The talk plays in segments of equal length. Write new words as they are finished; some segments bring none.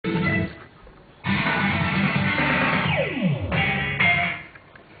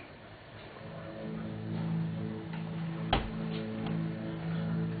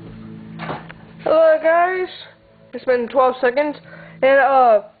guys. It's been 12 seconds,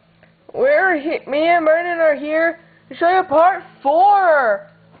 and me and Brendan are here to show you part 4.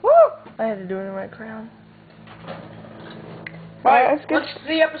 Woo! I had to do it in my crown. Alright, what's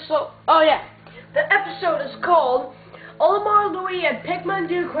the episode? Oh yeah, the episode is called Olimar, Louie, and Pikmin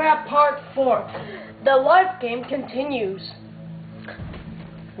Do Crap Part 4. The life game continues.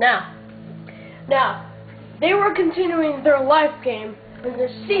 Now, they were continuing their life game in the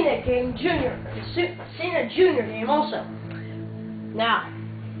Seanit game Junior, the Seanit Junior game also. Now,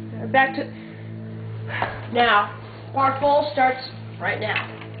 part 4 starts right now.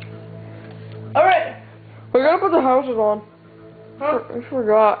 Alright. We gotta put the houses on. Huh? We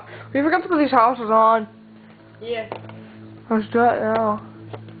forgot. We forgot to put these houses on. Yeah. Let's do it now.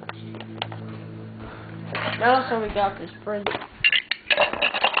 Now so we got this fridge.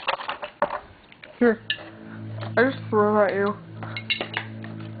 Here. I just threw it at you.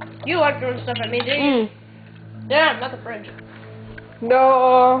 You like throwing stuff at me, do you? Yeah, not the fridge.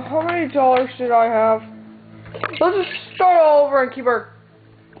 No, how many dollars did I have? Let's just start all over and keep our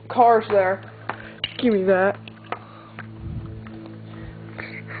cars there. Give me that.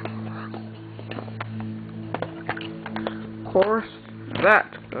 Of course, that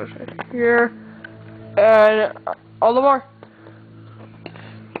goes in here. And Olimar.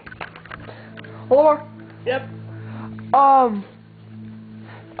 Olimar. Yep. I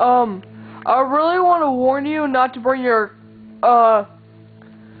really want to warn you not to bring your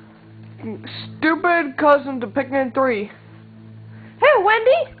stupid cousin to Pikmin 3. Hey,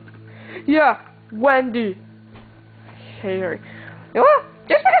 Wendy. Yeah, Wendy. Hey, you know what?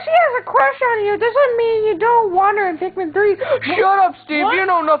 Just because she has a crush on you doesn't mean you don't want her in Pikmin 3. Shut up, Steve. What? You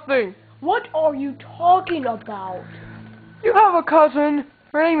know nothing. What are you talking about? You have a cousin.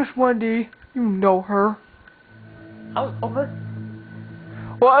 Her name is Wendy. You know her. Oh, over.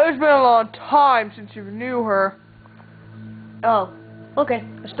 Well, it's been a long time since you knew her. Oh, okay.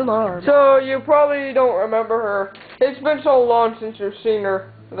 I still know her. So you probably don't remember her. It's been so long since you've seen her,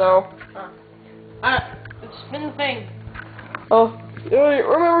 though. It's been the thing. Oh,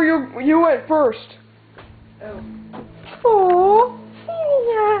 remember you went first. Oh. Oh,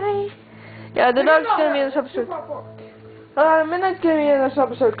 yeah, the dog's gonna be in this episode. Midnight's gonna be in this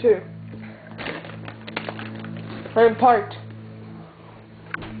episode too. I'm parked.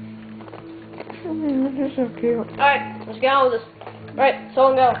 This is so cute. Alright, let's get on with this. Alright,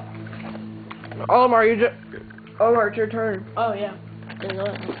 someone go. Olimar, Olimar, it's your turn. Oh, yeah. Didn't know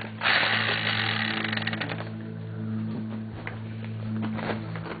that.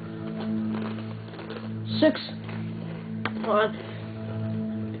 6.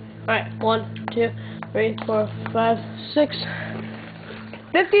 Alright, 1, 2, 3, 4, 5, 6.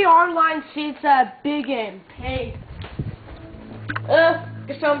 50 online seats at Big Game. Hey.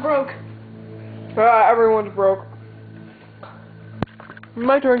 Guess I'm broke. Everyone's broke.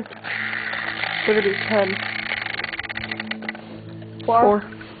 My turn. Gonna be 10. 4.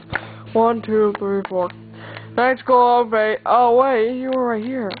 1, 2, 3, 4. Let's go away. Oh wait, you were right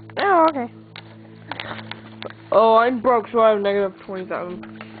here. Oh, okay. Oh, I'm broke, so I have negative 20,000.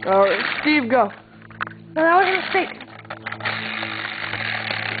 Steve, go. No, that was a mistake.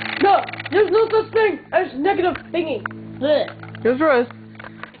 No, there's no such thing as negative thingy. Blech. Yes, there is.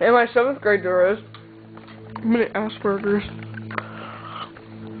 In my 7th grade, there is. Many Asperger's.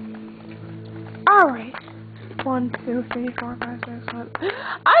 Alright. 1, 2, 3, 4, 5, 6, 7.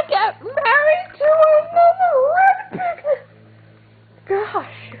 I get married to another red pig.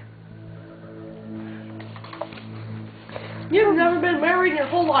 Gosh. You've never been married in your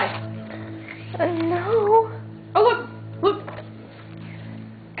whole life. No. Oh, look.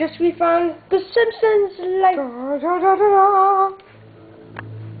 Guess we found the Simpsons life. Da, da, da, da, da.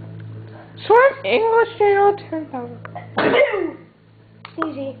 Swim English channel 10,000.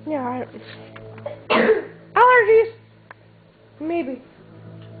 Easy. Yeah, allergies. Maybe.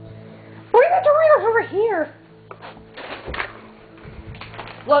 Where are the Doritos over here?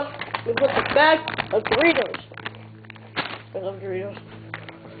 Look, we put the bag of Doritos. I love Doritos.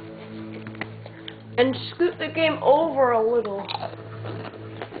 And scoot the game over a little.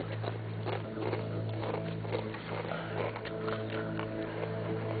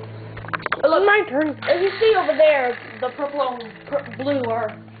 Look, my turn. As you see over there, the purple and blue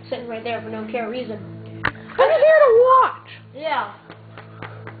are sitting right there for no care reason. I'm just here to watch. Yeah.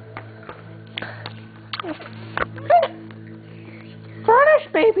 Furnish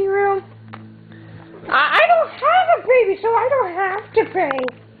baby room. I don't have a baby, so I don't have to pay.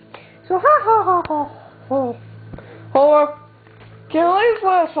 So ha. Hold up. Can you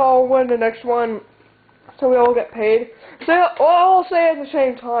let us all win the next one so we all get paid? Say, all say at the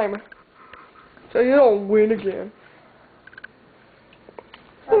same time. So you don't win again.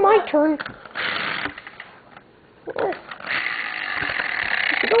 My turn.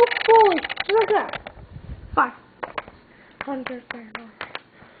 Go forward. Like that. 500.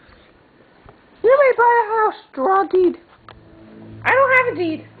 You may buy a house. Draw a deed. I don't have a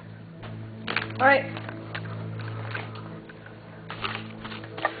deed. Alright.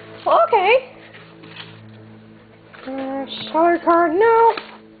 Okay. Seller card, no.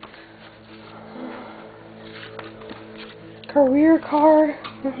 Career card.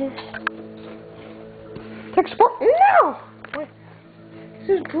 Export, no. Wait. This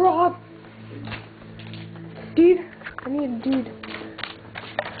is draw. Deed. I need a deed.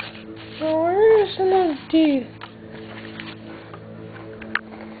 So where is another deed?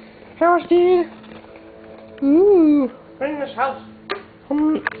 House deed. Ooh. Bring this house.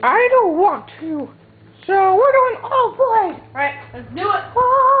 I don't want to. So we're doing all play. Alright, let's do it.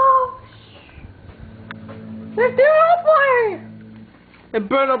 Oh. Let's do all play. It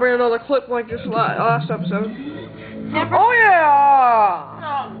better not be another clip like this last episode. Never. Oh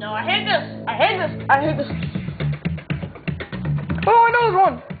yeah! Oh no, I hate this. I hate this. I hate this. Oh, I know this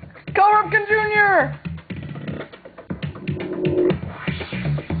one. Ripken Jr.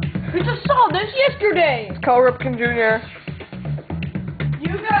 We just saw this yesterday. It's Ripken Jr.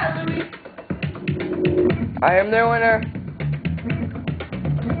 You got it, Louie. I am the winner.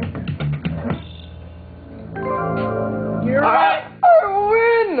 You're right. I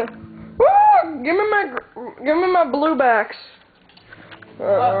win! Woo! Give me my blue backs.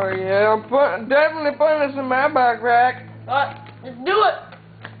 Oh yeah, I'm definitely putting this in my backpack. Let's do it.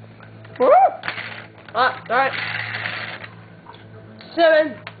 Woo! Alright.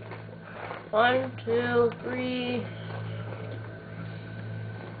 7. 1, 2, 3,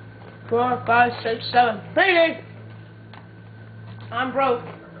 4, 5, 6, 7. Payday! I'm broke.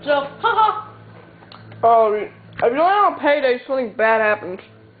 So, haha. Oh, if you don't have a payday, something bad happens.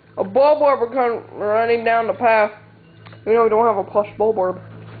 A bulborb will come running down the path. You know we don't have a plush bulborb.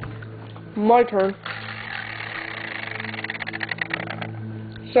 My turn.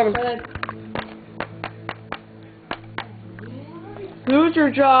 7. Lose your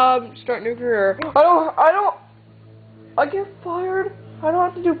job, start new career. I get fired. I don't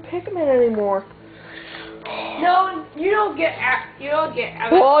have to do Pikmin anymore. No, you don't get out.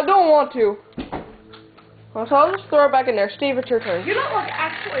 Well, I don't want to. So I'll just throw it back in there. Steve, it's your turn. You're not like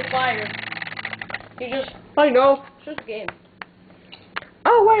actually fired. You just, I know. it's just a game.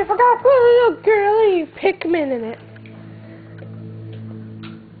 Oh wait, I forgot to put a little girly Pikmin in it.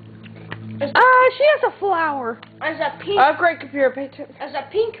 She has a flower. As a pink, I have great computer. Pay attention. as a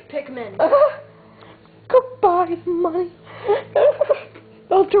pink Pikmin. Goodbye, money.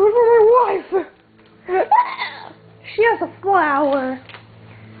 I'll do it for my wife. She has a flower.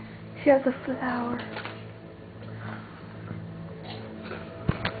 She has a flower.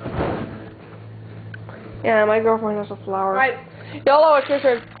 Yeah, my girlfriend has a flower. Right. Yellow, it's your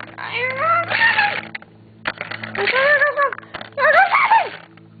turn.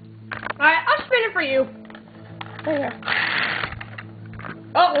 Alright, I'll spin it for you. There.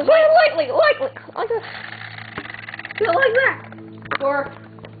 Oh, Lightly. Like that. Do it like that. 4.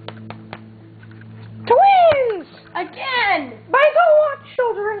 Twins! Again! But I don't want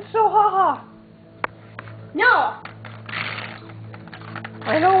children, so haha. No.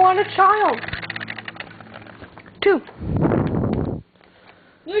 I don't want a child. 2.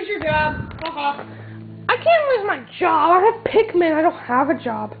 Lose your job. Haha. I can't lose my job. I have Pikmin. I don't have a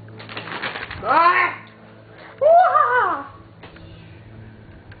job. Ah. Wah!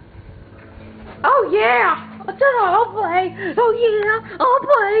 Oh yeah! I'll play. Oh yeah! I'll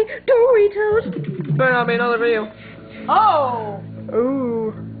play Doritos. Better not be another video. Oh.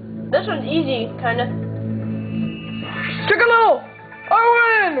 Ooh. This one's easy, kinda. Chicken Little! I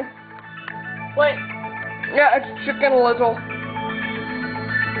win! Wait. Yeah, it's Chicken Little.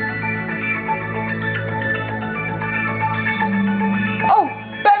 Oh!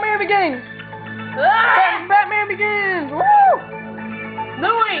 Batman Begins! Ah! Batman Begins! Woo!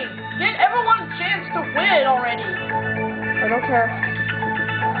 Louie, give everyone a chance to win already. I don't care.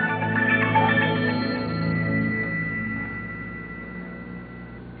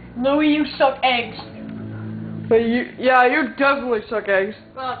 Louie, you suck eggs. But you definitely suck eggs.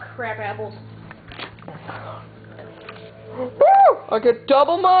 Oh, crap apples. Woo! I get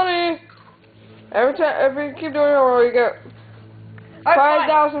double money! Every you keep doing it, you get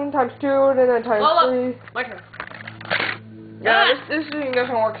 5,000 times 2, and then times 3. My turn. Yeah, this thing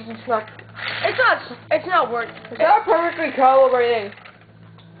doesn't work because It's not working. It's not perfectly calibrating.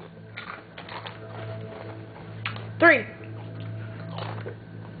 3.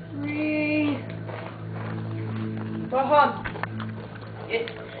 3.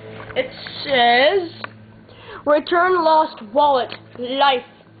 It says, return lost wallet, life.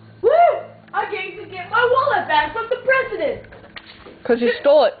 Woo! I get to get my wallet back from the president. Because you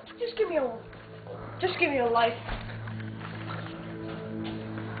stole it. Just give me a life.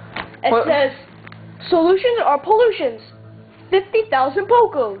 It What? says, solutions are pollutions. 50,000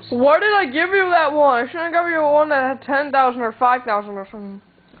 Pokos. Why did I give you that one? I shouldn't have given you one that had 10,000 or 5,000 or something.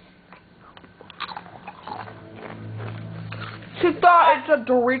 She thought it's a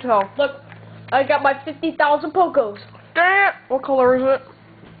Dorito. Look, I got my 50,000 Pokos. Dang it! What color is it?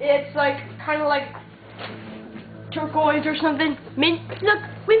 It's like, kind of like turquoise or something. Mint. Look,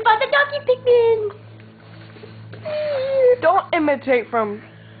 we found the Donkey Pikmin. Don't imitate from...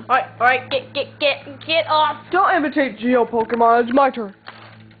 Alright, get off. Don't imitate Geo Pokemon. It's my turn.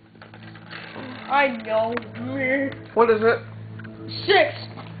 I know. What is it? 6.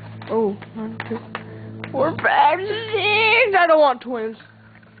 Oh, 1, 2, 4, 5, 6. I don't want twins.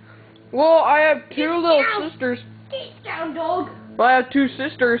 Well, I have two little sisters. Get down, dog. Well, I have two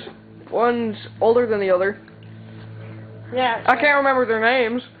sisters. One's older than the other. Yeah. I can't remember their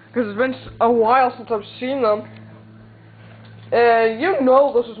names because it's been a while since I've seen them. And you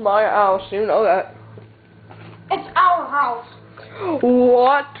know this is my house. You know that. It's our house.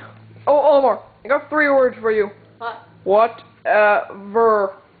 What? Oh, Olimar, I got 3 words for you. What?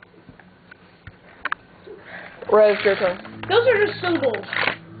 Whatever. Ray, it's your turn. Those are just symbols.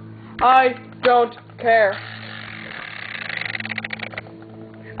 I don't care.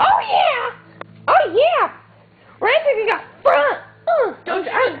 Oh yeah! Oh yeah! Randy got front. Don't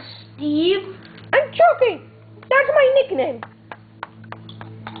you think Steve? I'm joking. That's my nickname.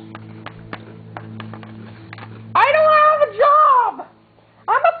 I don't have a job.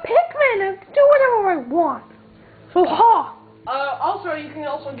 I'm a Pikmin. I can do whatever I want. So ha. Also, you can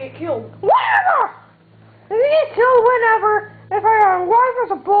also get killed. Whatever. I can get killed whenever. If I wife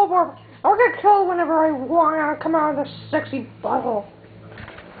as a bulwark, I'll get killed whenever I want. I'll come out of this sexy butthole.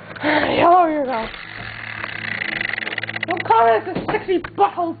 Hello, you go. Don't comment as a sexy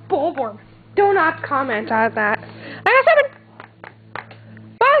butthole bulwark. Do not comment on that. I got 7,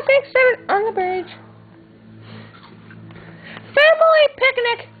 5, 6, 7 on the bridge. Family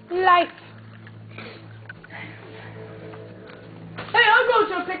picnic life. Hey, I'm going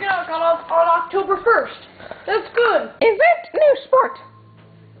to a picnic on October 1st. That's good. Event new sport.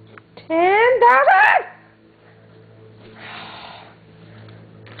 10,000.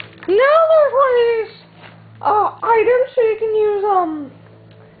 Now there's one of these items so you can use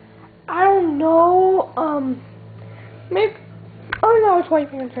I don't know maybe no, it's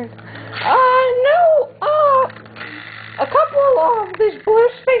wiping and turn. A couple of these blue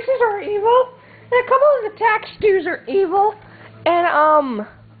spaces are evil, and a couple of the tax dues are evil, and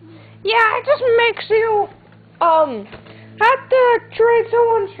yeah, it just makes you have to trade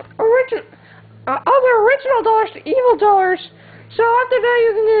someone's other original dollars to evil dollars. So after that,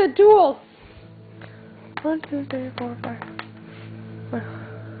 you can get a duel. 1, 2, 3, 4, 5.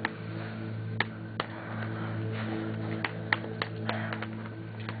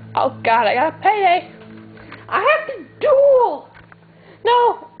 Oh God, I got a payday. I have to duel.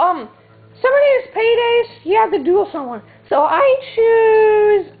 No, some of these paydays you have to duel someone. So I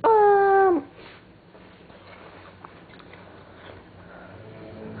choose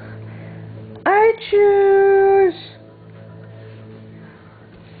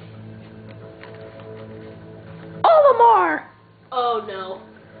Olimar. Oh no.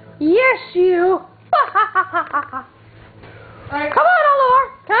 Yes, you. Alright. Come on, Olimar.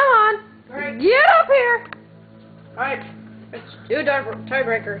 Come on. Alright. Get up here. Alright. It's 2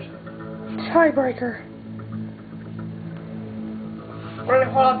 tiebreakers. Tiebreaker. Hold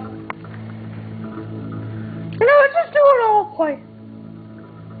on. No, let's just do an all play.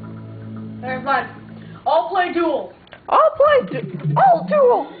 Alright, fine. I'll play duel. All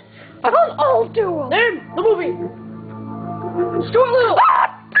duel. I want all duel. Name the movie. Stuart Little.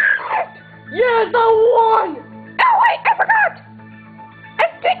 Ah, Yes, I won! oh wait, I forgot. I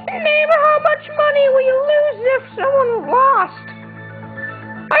picked the name of how much money we lose if someone lost.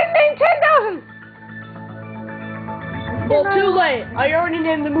 I named 10,000. Well, too late. I already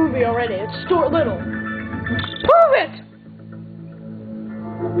named the movie already. It's Stuart Little. Prove it.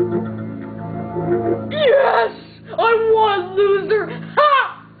 Yes! I won, loser! Ha!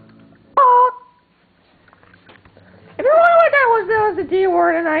 If you wonder what that was the D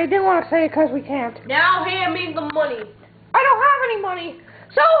word, and I didn't want to say it because we can't. Now hand me the money. I don't have any money,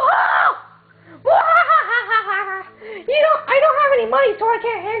 so I don't have any money, so I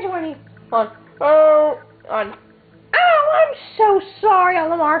can't hand you any. On. Oh, on. Oh, I'm so sorry,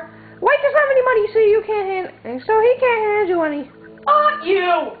 Olimar. White doesn't have any money, so you can't hand, and so he can't hand you any. Fuck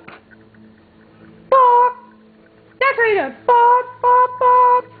you! Bop. That's how you do it. Bop, bop,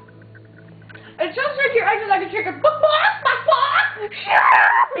 bop. It sounds like you're acting like a chicken. Fuck, fuck, fuck, fuck! Shut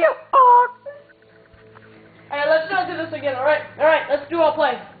up, you fuck. Alright, let's not do this again, alright? Alright, let's do all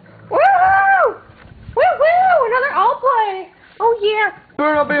play. Woo-hoo! Woo-hoo! Another all play. Oh, yeah.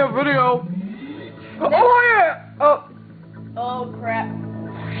 Better not be a video. Oh, yeah. Oh, Oh, crap.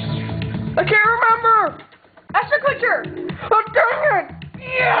 I can't remember. That's the picture! Oh, dang it.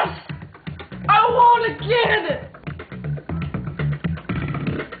 Yes! I won again!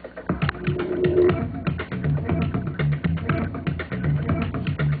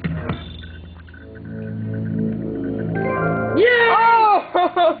 Yeah! Oh.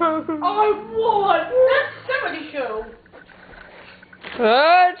 I won! That's 70 show!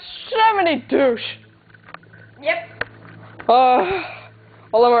 That's 70 douche. Yep.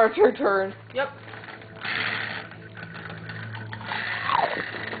 Olimar, it's your turn. Yep.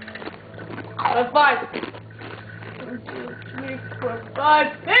 Five. 1, 2, 3, 4, 5.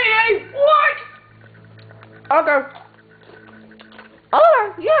 Hey, what? Okay.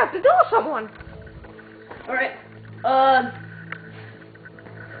 Oh, you have to do someone. Alright.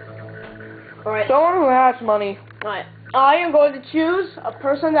 Alright. Someone who has money. Alright. I am going to choose a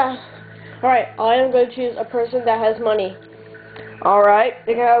person that... Alright, I am going to choose a person that has money. Alright.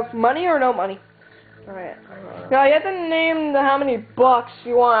 They can have money or no money. Alright. Now, you have to name how many bucks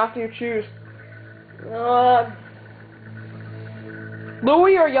you want after you choose.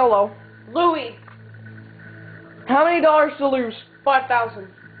 Louie or yellow? Louie. How many dollars to lose? 5,000.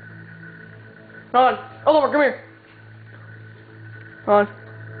 On. Oliver, come here. On.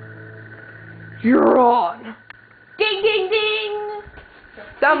 You're on. Ding, ding, ding.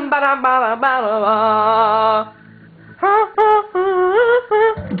 Dum ba da ba da ba da ba.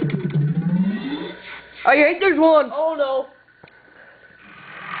 I hate this one. Oh no.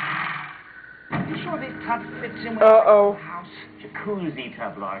 You sure this tub fits in with Uh-oh. the house? Jacuzzi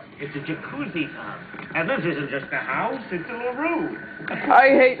tub, Lark. It's a jacuzzi tub. And this isn't just a house, it's a little room. I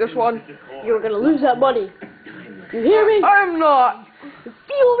hate this one. You're gonna lose that money. You hear me? I'm not.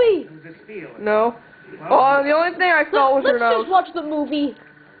 Feel me. Who's this feeling? No. Oh, the only thing I felt was your Let's nose. just watch the movie.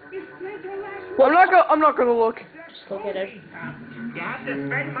 I'm not gonna look. Just look at it. You have to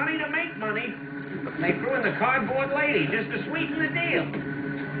spend money to make money. They threw in the cardboard lady just to sweeten the deal.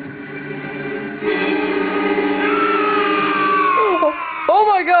 Oh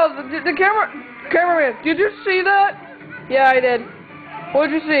my God! The cameraman, did you see that? Yeah, I did. What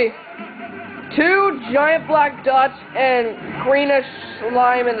did you see? 2 giant black dots and greenish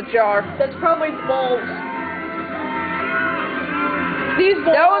slime in the jar. That's probably balls. These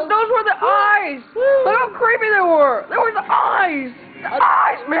balls. Those were the eyes. Look how creepy they were. They were the eyes. The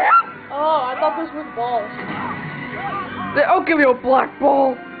eyes, man. Oh, I thought those were balls. I'll give you a black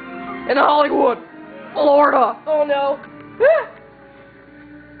ball in Hollywood, Florida. Oh no.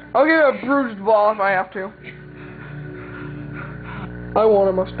 I'll give you a bruised ball if I have to. I want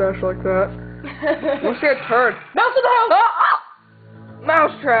a mustache like that. Let's get a turd. Mouse in the house.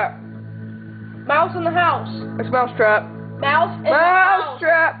 Mousetrap. Mouse in the house. It's mousetrap. Mouse in the house.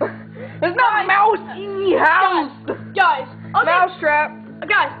 Mousetrap. There's no mouse in the house. Guys, Mousetrap.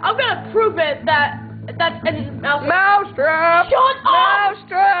 guys, I'm gonna prove it that that's a mouse. Mousetrap. Shut up.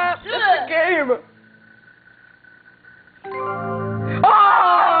 Mousetrap. It's a game.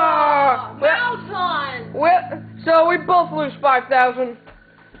 Ah! Mouse on. So we both lose 5,000.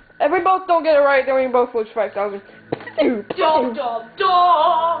 If we both don't get it right, then we both lose 5,000. Dum dum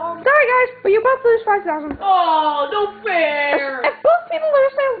dum. Sorry, guys, but you both lose 5,000. Oh, no fair. If both people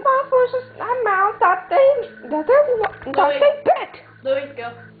lose, then both loses that amount that they bet. Louie, go.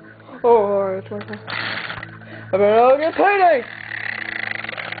 Oh, alright, it's my turn. I better get payday.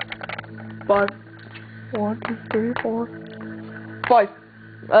 5. 1, 2, 3, 4. 5.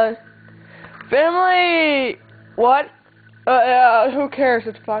 Family. What? Who cares?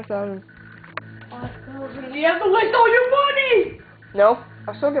 It's 5,000. 5,000. You have to waste all your money. No, I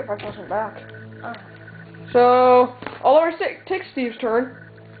still get 5,000 back. Oh. So, Oliver, take Steve's turn.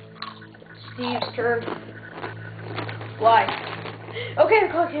 Steve's turn. Why? Okay.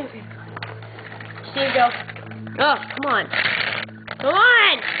 Steve, go. Oh, come on. Come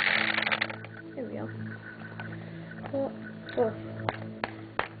on! There we go.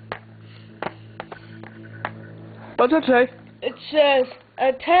 What's it say? It says,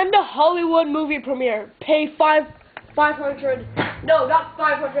 attend a Hollywood movie premiere. Pay 500. No, not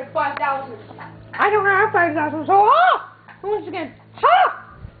 500, 5,000. I don't have 5,000, so once again,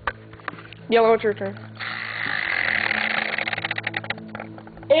 Yellow, it's your turn.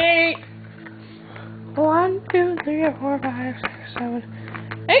 8. 1, 2, 3, 4, 5, 6, 7,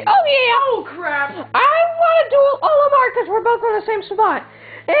 8. Oh yeah! Oh crap! I want to do Olimar because we're both on the same spot,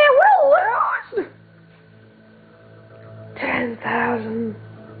 and we'll lose 10,000.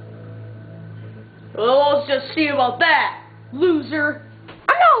 Well, let's just see about that, loser.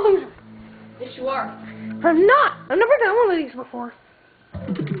 I'm not a loser. Yes, you are. I'm not. I've never done one of these before.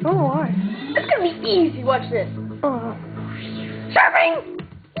 Oh, why? It's gonna be easy. Watch this. Surfing!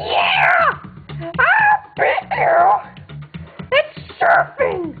 Yeah! I beat you! It's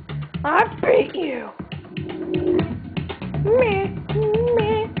surfing! I beat you! Meh,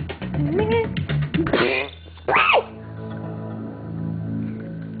 meh, meh.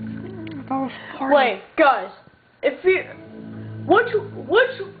 That was hard. Wait, guys. If you,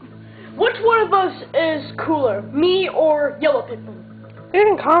 which one of us is cooler, me or Yellow Pikmin? You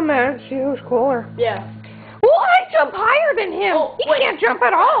can comment, see who's cooler. Yeah. Well, I jump higher than him! Oh, he wait. can't jump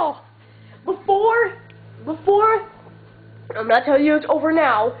at all! Before, I'm not telling you it's over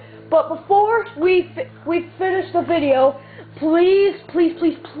now, but before we finish the video, please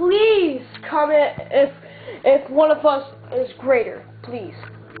comment if one of us is greater, please.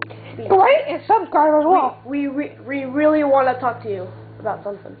 Right, and subscribe as well. We really want to talk to you about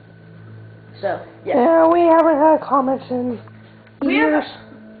something. So, yeah. Yeah, we haven't had comments in years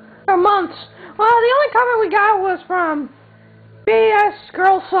or months. Well, the only comment we got was from BS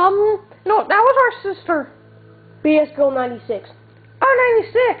Girl something. No, that was our sister. BS Girl 96. Oh,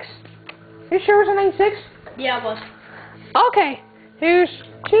 96. You sure it was a 96? Yeah, it was. Okay. Here's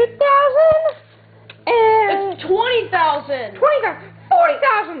 2,000 and It's 20,000. 20,000,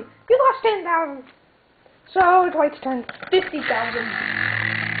 40,000. You lost 10,000. So Dwight's turn. 50,000.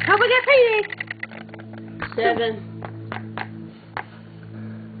 How we get paid? 7.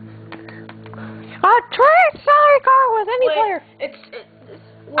 Trade salary card with any player. It's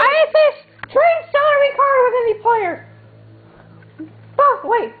I this trade salary card with any player. Oh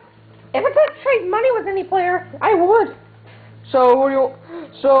wait, if it said trade money with any player, I would. So who do you?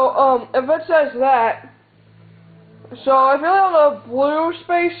 So if it says that, so if you're on the blue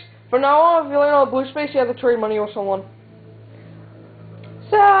space, from now on, if you're on the blue space, you have to trade money with someone.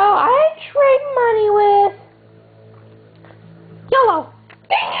 So I trade money with yellow.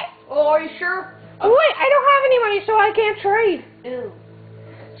 Dang it! Oh, are you sure? Wait, I don't have any money, so I can't trade. Ew.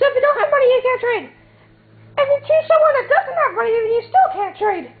 So if you don't have money, you can't trade. If you choose someone that doesn't have money, then you still can't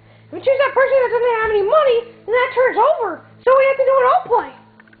trade. If you choose that person that doesn't have any money, then that turn's over. So we have to do an all play.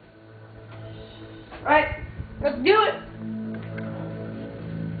 Right, let's do it.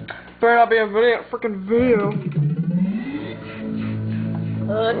 Better not be a video, freaking video.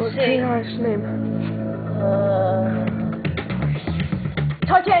 Let's What's see. the guy's name?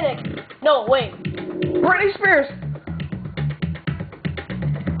 Titanic. No, wait. Britney Spears.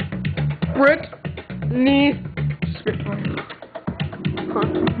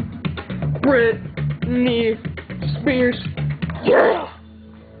 Britney Spears. Yeah.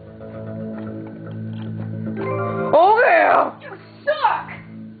 Oh yeah. You suck.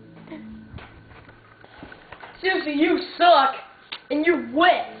 Seriously, you suck. And you're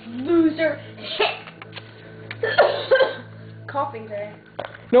wet, loser. Shit. Coughing today.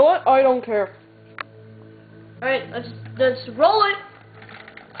 You know what? I don't care. Alright, let's roll it.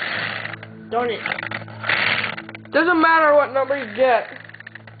 Darn it. Doesn't matter what number you get.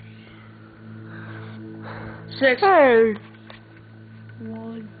 6. Hey.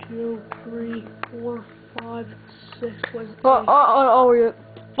 1, 2, 3, 4, 5, 6. What's it? Oh yeah.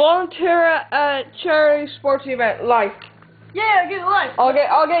 Volunteer at charity sports event. Life. Yeah, get a life. I'll get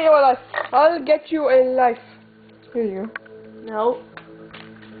you a life. I'll get you a life. Here you go. No.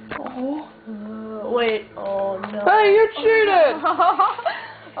 Oh. Wait. Oh no. Hey, you cheated!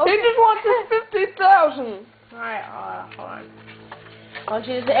 Okay. He just wants his 50,000. Alright, hold on. I'll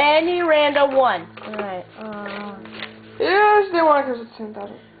choose any random one. Alright, Yes, they want it because it's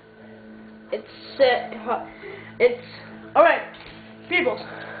 10,000. it's alright, people.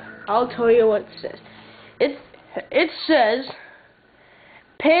 I'll tell you what it says. It says,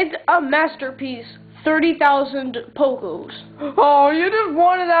 paid a masterpiece, 30,000 pokos. Oh, you just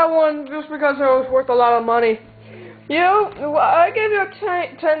wanted that one just because it was worth a lot of money. I gave you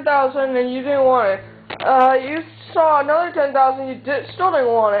 10,000 and you didn't want it. You saw another 10,000, you still didn't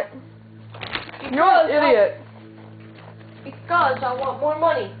want it. You're an idiot. Because I want more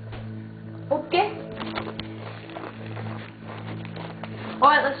money. Okay?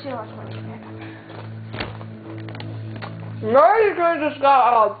 Alright, let's see how much money I have. No, you could have just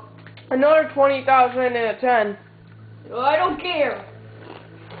got another 20,000 and a 10. Well, I don't care.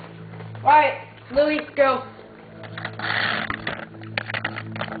 Alright, Louie, go.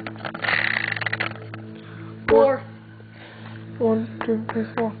 4. 1, 2, 3,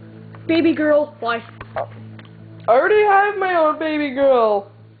 4. Baby girl, life. I already have my own baby girl.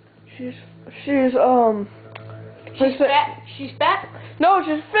 She's She's fat. She's fat. No,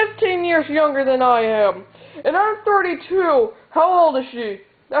 she's 15 years younger than I am. And I'm 32. How old is she?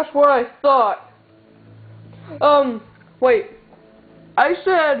 That's what I thought. Wait. I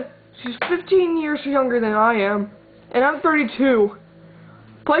said she's 15 years younger than I am. And I'm 32.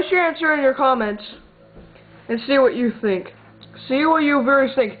 Place your answer in your comments. And see what you think. See what you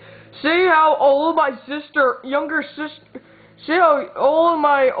viewers think. See how old my see how old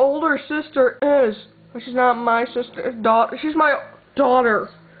my older sister is. She's not my sister, daughter. She's my daughter.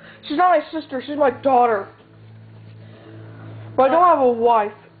 She's not my sister, she's my daughter. But I don't have a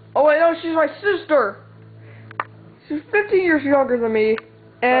wife. Oh wait, no, she's my sister. She's 15 years younger than me,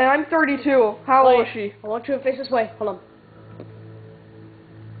 and I'm 32. How old is she? I want you to face this way. Hold on.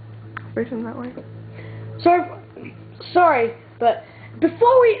 Facing that way. Sorry, but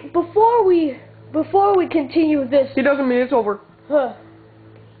before we continue this. He doesn't mean it's over.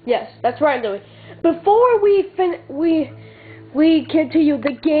 Yes, that's right, Louie. Before we continue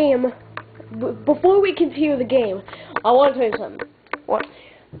the game, I want to tell you something. What?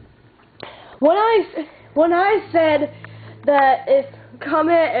 When I said that if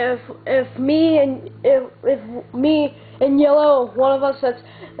me and Yellow, one of us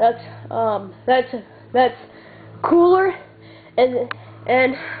that's cooler, and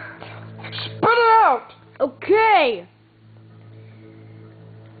spit it out. Okay.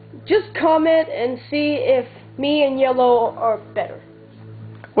 Just comment and see if me and Yellow are better.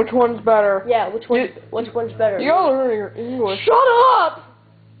 Which one's better? Yeah, which one's better? You gotta learn your English. Shut up!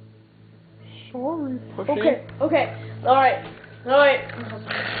 Sorry, Pushy. Okay. Alright.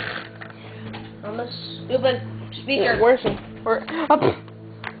 I'm a stupid speaker. Where's he? Where? Up.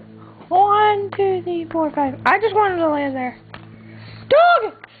 1, 2, 3, 4, 5. I just wanted to land there.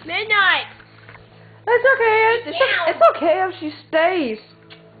 Dog! Midnight! It's okay. It's okay if she stays.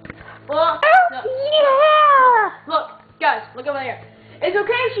 Well, Oh, no. yeah! Look, guys, look over there. It's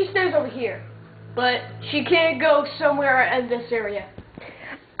okay if she stays over here, but she can't go somewhere in this area.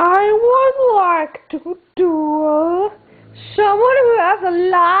 I would like to do someone who has a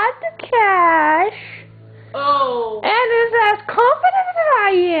lot of cash Oh. and is as confident as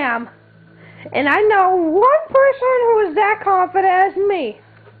I am. And I know one person who is that confident as me.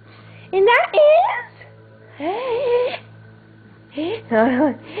 And that is...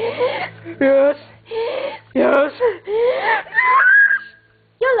 Yes.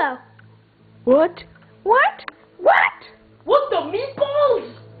 Yellow. What? What? What the meatballs?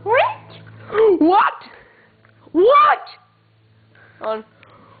 What? What? What?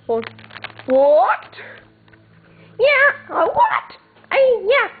 Yeah, what?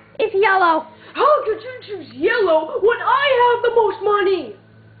 Yeah, it's yellow. How could you choose yellow when I have the most money?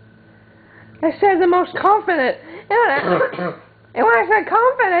 I said the most confident. And when I said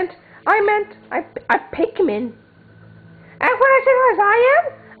confident, I meant a Pikmin. And when I said as I am,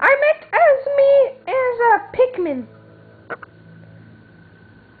 I meant as me as a Pikmin.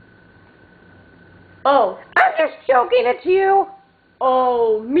 Oh. I'm just joking, it's you.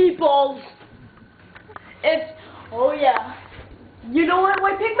 Oh, meatballs. Oh yeah. You know what,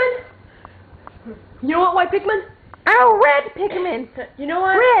 White Pikmin? Oh, red Pikmin. You know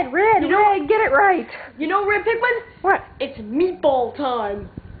what? Red, get it right. You know Red Pikmin? What? It's meatball time.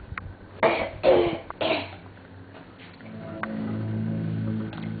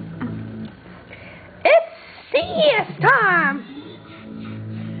 It's CS time.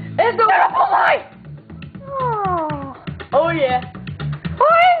 It's the bullseye. Oh. Oh yeah.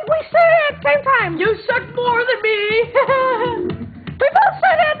 Why? We said it at the same time. You suck more than me. We both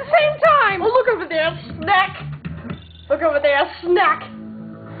said it at the same time. Oh, look over there, snack. Look over there, snack.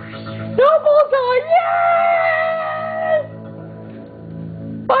 No bullseye, yay!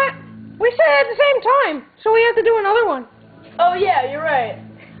 But we said it at the same time, so we have to do another one. Oh yeah, you're right.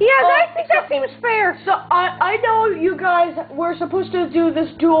 Yeah, I think that seems fair. So I know you guys were supposed to do this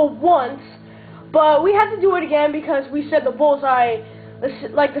duel once, but we had to do it again because we said the bullseye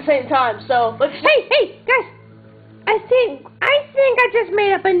like the same time. So let's. Hey, guys! I think I just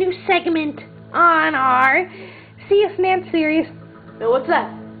made up a new segment on our CS Man series. What's that?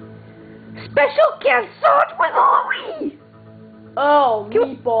 Special guest search with Louie. Oh,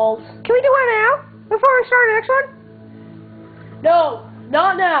 meatballs. Can we do it now before we start the next one? No,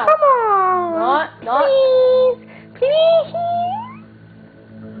 not now. Come on. Not. Please.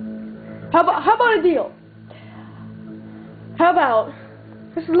 How about a deal? How about?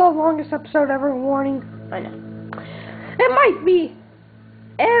 This is the longest episode ever. Warning. I know. It might be.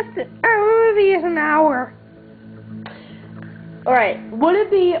 If a movie is an hour, Alright, would it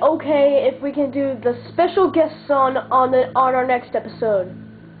be okay if we can do the special guests on our next episode?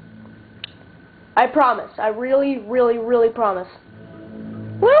 I promise. I really, really, really promise.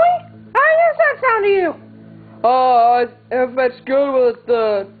 Louie, how does that sound to you? If it's good with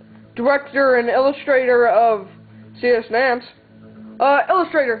the director and illustrator of C.S. Nance.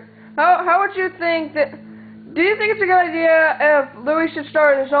 Illustrator, how would you think that... Do you think it's a good idea if Louie should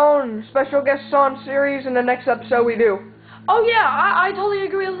start his own special guest on series in the next episode we do? Oh yeah, I totally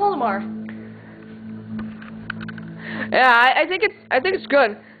agree with Olimar. Yeah, I think it's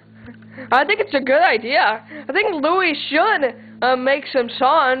good. I think it's a good idea. I think Louie should make some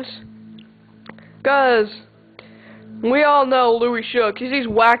songs, cause we all know Louie should, cause he's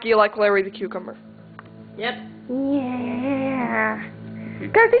wacky like Larry the Cucumber. Yep. Yeah.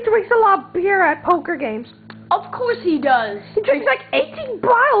 Guys, he drinks a lot of beer at poker games. Of course he does. He drinks like 18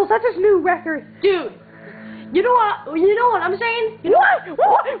 bottles. That's his new record. Dude, you know what I'm saying?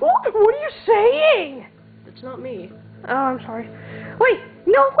 What are you saying? It's not me. Oh, I'm sorry. Wait,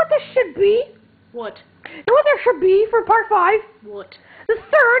 you know what this should be? What? You know what there should be for part 5? What? The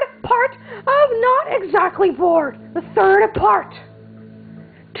third part of Not Exactly Bored. The third part.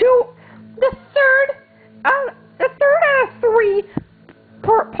 The third out of 3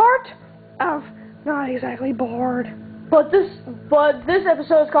 part of Not Exactly Bored. But this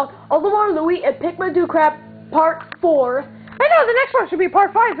episode is called Olimar, Louie, and Pikmin Do Crap Part 4. I know, the next one should be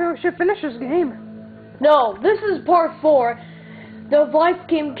part 5, so we should finish this game. No, this is Part 4. The life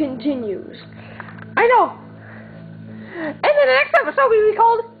game continues. I know. And then the next episode will be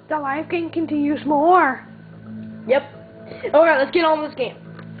called The Life Game Continues More. Yep. Alright, let's get on with this game.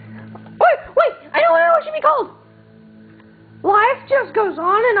 Wait, I know what it should be called. Life just goes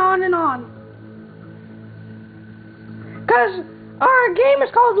on and on and on. Because our game is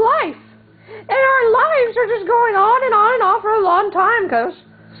called Life. And our lives are just going on and on and on for a long time, cuz.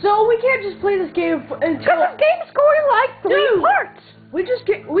 So we can't just play this game until... Because this game's going like 3 parts.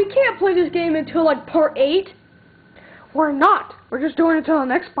 We can't play this game until like part 8. We're not. We're just doing it until the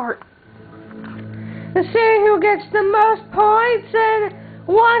next part. Let's see who gets the most points in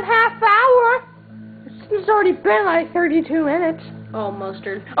 1/2 hour. It's already been like 32 minutes. Oh,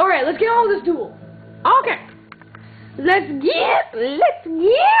 mustard. Alright, let's get on with this duel. Okay. Let's get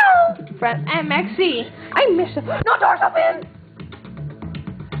from MXC. I missed it. No doors open.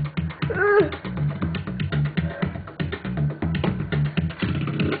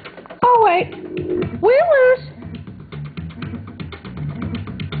 Oh wait, we lose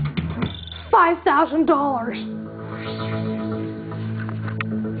 $5,000.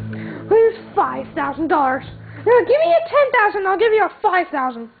 Lose $5,000. No, give me a 10,000. I'll give you a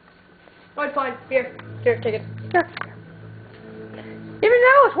 5,000. Alright, fine. Here, take it. Here. Even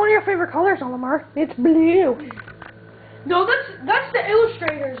though it's one of your favorite colors, Olimar, it's blue. No, that's the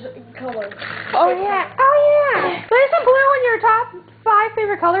illustrator's color. Oh yeah. But isn't blue in your top 5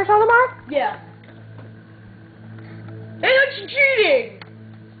 favorite colors, Olimar? Yeah. Hey, that's cheating!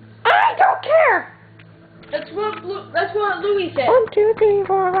 I don't care. That's what Louie said. 1, 2, 3,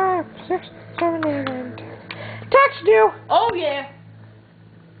 4, 5, 6, 7, 8, 9, 10. Tax due. Oh yeah.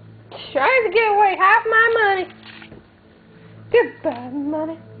 Trying to get away half my money. Goodbye,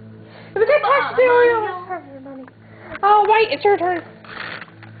 money. If it's a tax due, you'll have your money. Oh wait, it's your turn.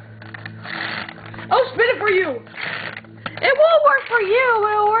 I'll spin it for you. It won't work for you.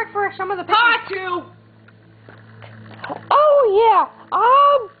 It'll work for some of the people. Part 2. Oh yeah,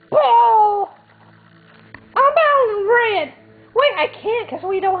 I'll in red. Wait, I can't because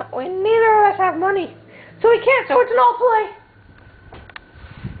neither of us have money, so we can't. So it's an all play.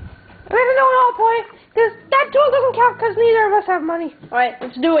 We have to do an all play because that duel doesn't count because neither of us have money. All right,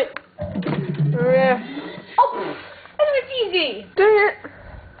 let's do it. Oh yeah. Oh, it's easy. Dang it.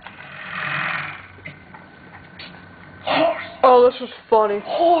 Oh, this was funny.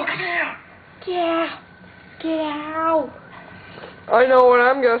 Horse. Yeah. Get out. I know what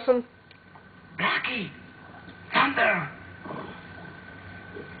I'm guessing. Rocky, thunder,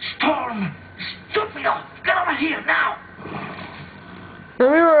 storm, stupido, get over here now.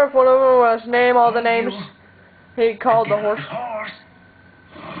 Remember if one of them was name all the names he called the horse?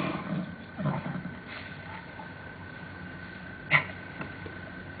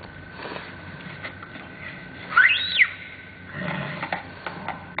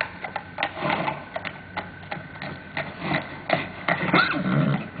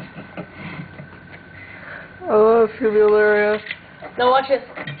 Oh, that's gonna be hilarious. Now watch this.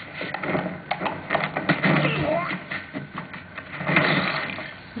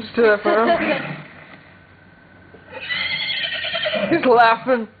 Just do that for him. He's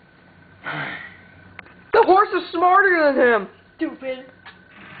laughing. The horse is smarter than him. stupid.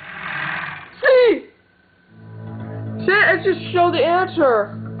 See? See, it just showed the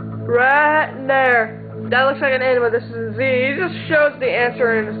answer. Right there. That looks like an N, but this is a Z. It just shows the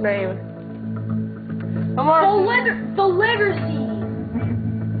answer in his name. The letter Z.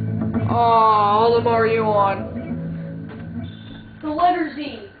 Oh, Olimar, you won. The letter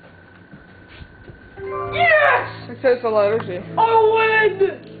Z. Yes! It says the letter Z. I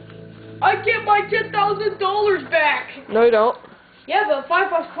win! I get my $10,000 back! No, you don't. Yeah, but 5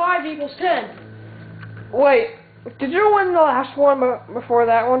 plus 5 equals 10. Wait, did you win the last one before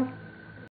that one?